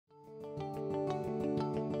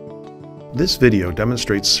This video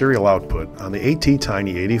demonstrates serial output on the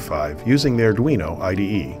ATtiny 85 using the Arduino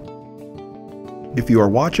IDE. If you are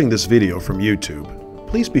watching this video from YouTube,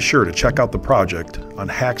 please be sure to check out the project on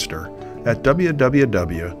Hackster at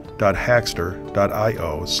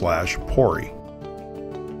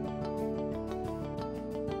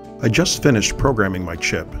www.hackster.io/Pori. I just finished programming my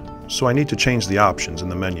chip, so I need to change the options in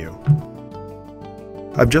the menu.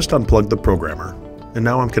 I've just unplugged the programmer, and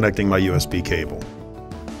now I'm connecting my USB cable.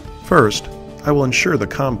 First, I will ensure the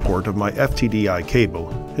COM port of my FTDI cable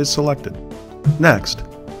is selected. Next,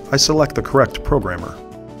 I select the correct programmer.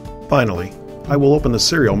 Finally, I will open the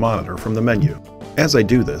serial monitor from the menu. As I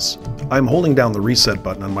do this, I am holding down the reset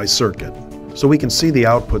button on my circuit so we can see the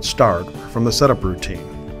output start from the setup routine.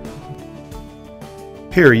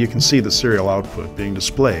 Here you can see the serial output being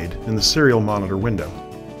displayed in the serial monitor window.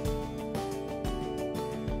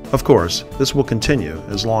 Of course, this will continue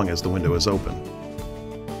as long as the window is open.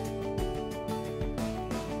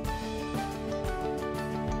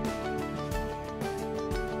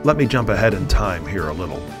 Let me jump ahead in time here a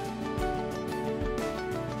little.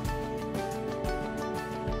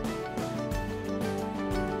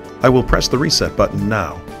 I will press the reset button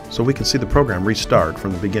now so we can see the program restart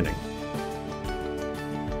from the beginning.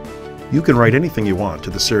 You can write anything you want to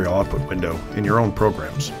the serial output window in your own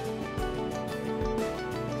programs.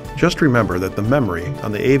 Just remember that the memory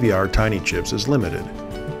on the ATtiny chips is limited.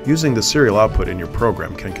 Using the serial output in your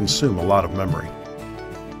program can consume a lot of memory.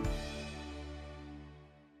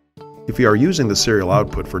 If you are using the serial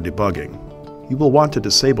output for debugging, you will want to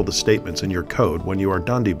disable the statements in your code when you are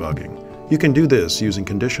done debugging. You can do this using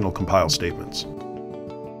conditional compile statements.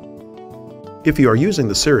 If you are using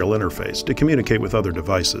the serial interface to communicate with other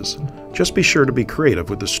devices, just be sure to be creative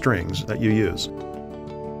with the strings that you use.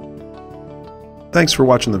 Thanks for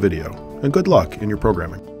watching the video, and good luck in your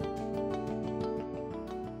programming.